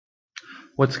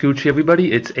What's Gucci,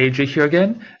 everybody? It's AJ here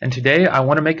again, and today I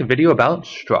want to make a video about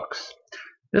structs.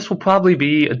 This will probably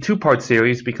be a two-part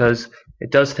series because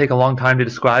it does take a long time to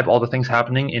describe all the things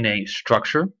happening in a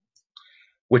structure,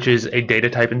 which is a data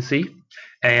type in C,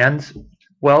 and,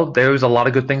 well, there's a lot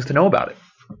of good things to know about it.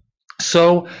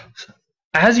 So,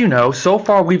 as you know, so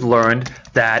far we've learned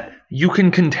that you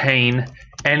can contain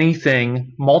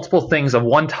anything, multiple things of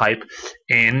one type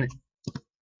in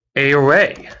an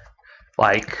array,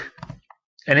 like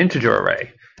an integer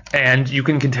array, and you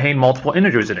can contain multiple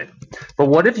integers in it. But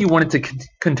what if you wanted to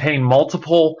contain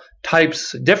multiple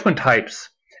types, different types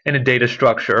in a data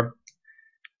structure,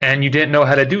 and you didn't know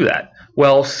how to do that?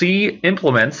 Well, C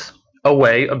implements a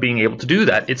way of being able to do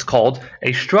that. It's called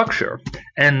a structure,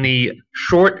 and the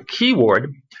short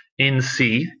keyword in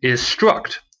C is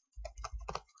struct,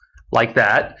 like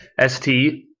that,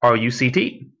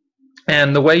 S-T-R-U-C-T.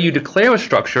 And the way you declare a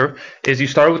structure is you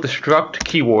start with the struct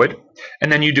keyword,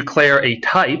 and then you declare a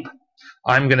type.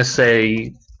 I'm going to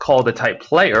say call the type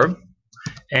player,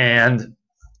 and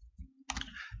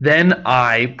then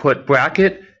I put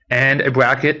bracket and a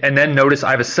bracket, and then notice I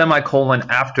have a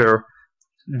semicolon after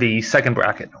the second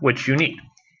bracket, which you need.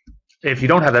 If you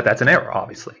don't have that, that's an error,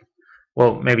 obviously.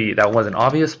 Well, maybe that wasn't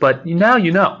obvious, but now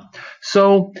you know.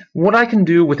 So what I can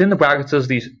do within the brackets of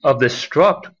this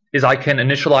struct is I can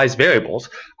initialize variables.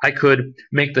 I could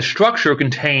make the structure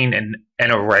contain an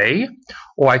array,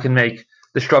 or I can make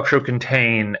the structure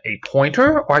contain a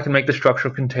pointer, or I can make the structure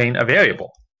contain a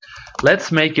variable.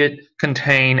 Let's make it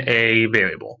contain a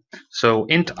variable. So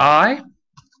int I,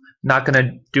 not going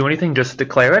to do anything, just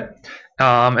declare it.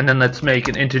 And then let's make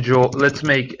an integer, let's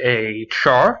make a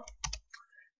char.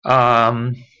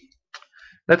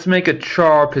 Let's make a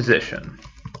char position.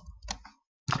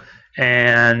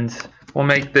 And we'll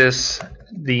make this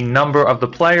the number of the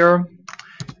player,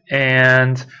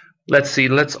 and let's see,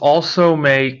 let's also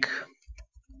make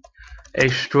a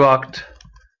struct,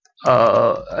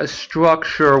 a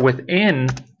structure within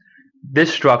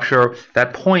this structure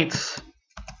that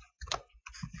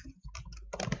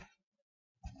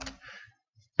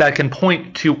can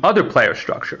point to other player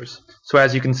structures. So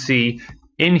as you can see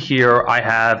in here, I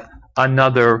have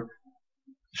another,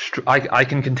 I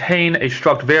can contain a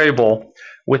struct variable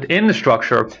within the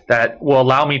structure that will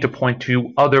allow me to point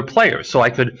to other players, so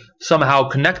I could somehow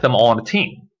connect them all on a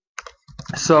team.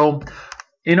 So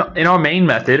in our main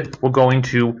method, we're going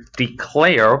to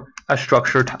declare a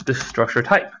structure, this structure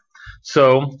type.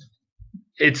 So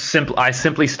it's simple. I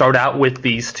simply start out with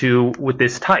these two, with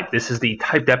this type. This is the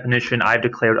type definition I've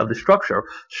declared of the structure,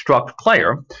 struct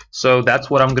player. So that's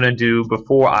what I'm going to do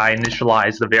before I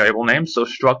initialize the variable name. So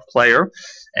struct player,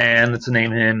 and let's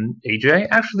name him AJ.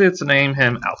 Actually, let's name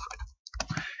him Alfred.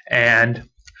 And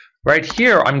right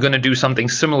here, I'm going to do something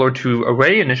similar to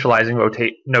array initializing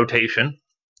notation.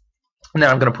 And then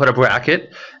I'm going to put a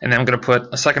bracket, and then I'm going to put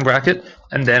a second bracket,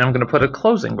 and then I'm going to put a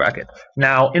closing bracket.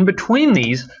 Now, in between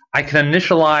these, I can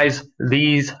initialize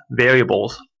these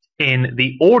variables in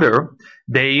the order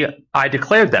I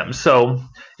declared them. So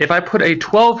if I put a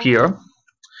 12 here,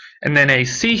 and then a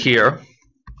C here,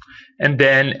 and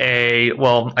then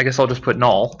well, I guess I'll just put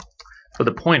null for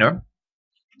the pointer,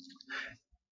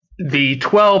 the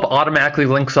 12 automatically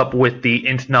links up with the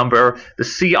int number, the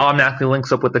C automatically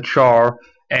links up with the char,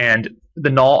 and the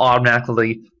null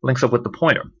automatically links up with the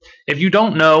pointer. If you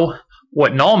don't know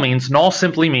what null means, null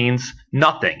simply means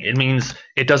nothing. It means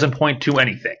it doesn't point to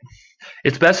anything.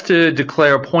 It's best to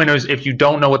declare pointers if you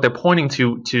don't know what they're pointing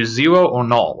to 0 or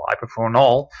null. I prefer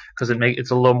null because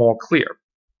it's a little more clear.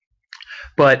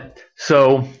 But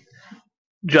so,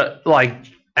 just like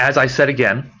as I said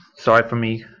again, sorry for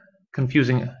me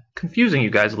confusing you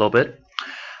guys a little bit.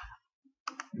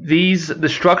 The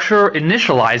structure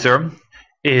initializer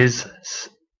is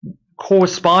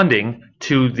corresponding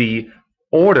to the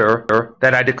order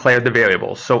that I declared the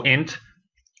variables. So int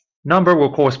number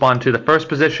will correspond to the first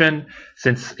position,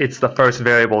 since it's the first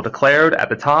variable declared at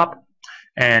the top,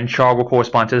 and char will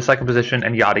correspond to the second position,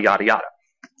 and yada yada yada.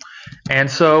 And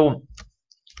so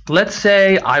let's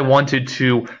say I wanted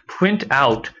to print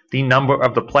out the number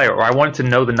of the player, or I wanted to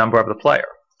know the number of the player.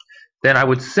 Then I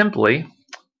would simply,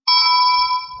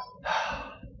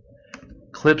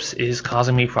 Clips is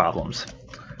causing me problems,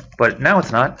 but now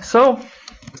it's not. So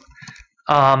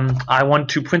I want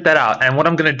to print that out, and what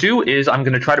I'm going to do is I'm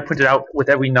going to try to print it out with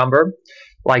every number,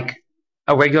 like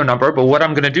a regular number. But what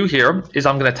I'm going to do here is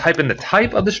I'm going to type in the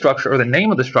type of the structure, or the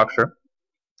name of the structure,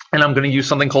 and I'm going to use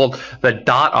something called the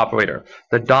dot operator.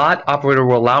 The dot operator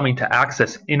will allow me to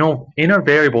access inner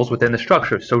variables within the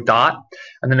structure. So dot,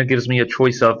 and then it gives me a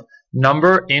choice of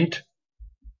number, int,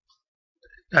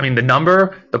 the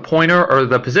number, the pointer, or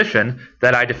the position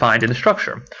that I defined in the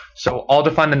structure. So I'll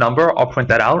define the number, I'll print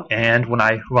that out, and when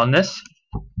I run this,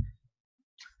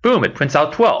 boom, it prints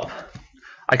out 12.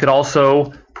 I could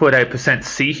also put a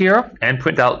 %C here and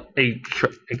print out a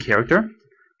character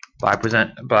by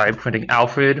printing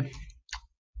Alfred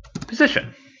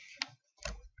position.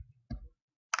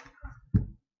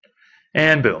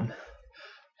 And boom.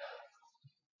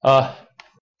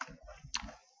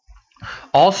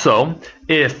 Also,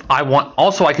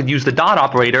 I could use the dot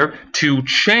operator to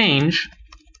change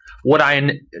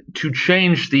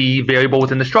the variable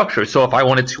within the structure. So if I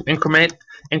wanted to increment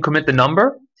the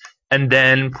number and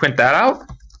then print that out,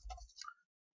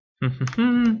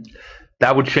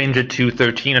 that would change it to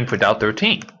 13 and print out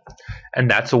 13. And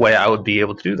that's the way I would be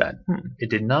able to do that. It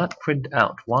did not print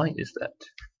out. Why is that?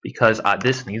 Because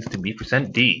this needs to be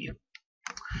 %D.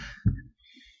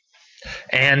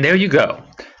 And there you go.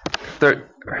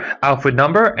 Alfred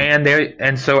number,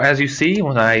 and so as you see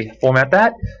when I format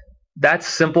that, that's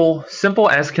simple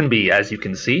as can be, as you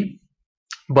can see.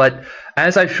 But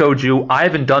as I showed you, I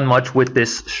haven't done much with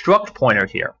this struct pointer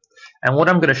here. And what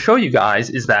I'm going to show you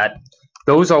guys is that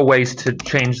those are ways to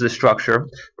change the structure.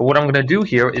 But what I'm going to do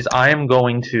here is I am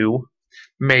going to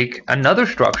make another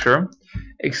structure,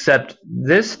 except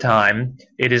this time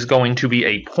it is going to be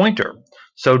a pointer.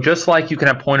 So just like you can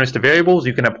have pointers to variables,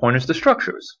 you can have pointers to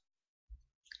structures.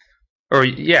 Or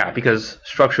yeah, because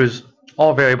structures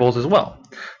all variables as well.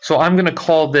 So I'm going to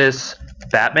call this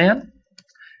Batman,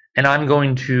 and I'm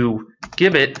going to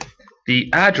give it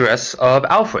the address of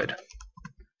Alfred,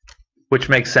 which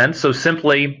makes sense. So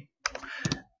simply,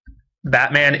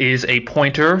 Batman is a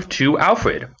pointer to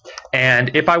Alfred.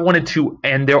 And if I wanted to,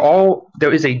 and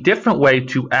there is a different way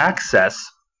to access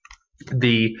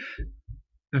the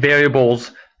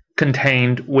variables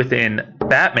contained within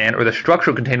Batman, or the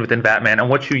structure contained within Batman, and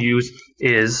what you use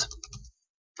is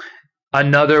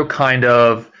another kind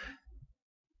of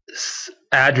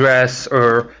address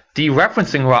or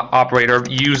dereferencing operator.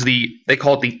 They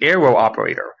call it the arrow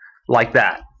operator, like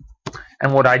that.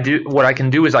 And what I can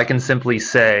do is I can simply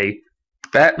say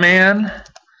Batman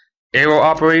arrow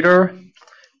operator,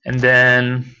 and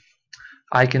then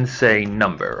I can say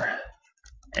number.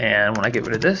 And when I get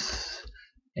rid of this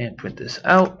and print this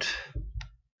out,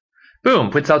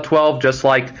 boom, prints out 12 just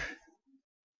like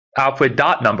Alfred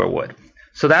dot number would.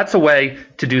 So that's a way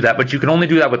to do that, but you can only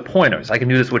do that with pointers. I can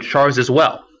do this with chars as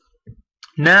well.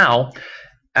 Now,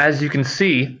 as you can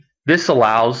see, this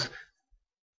allows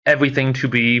everything to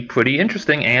be pretty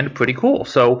interesting and pretty cool.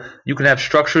 So you can have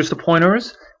structures to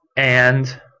pointers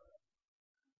and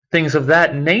things of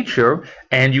that nature,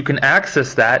 and you can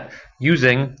access that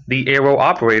using the arrow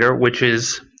operator, which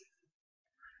is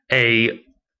a,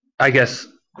 I guess,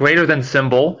 greater than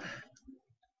symbol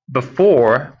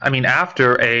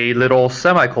after a little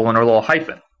semicolon or a little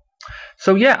hyphen.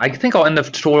 So yeah, I think I'll end the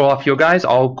tutorial off here, guys.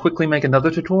 I'll quickly make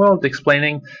another tutorial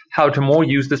explaining how to more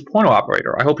use this pointer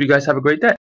operator. I hope you guys have a great day.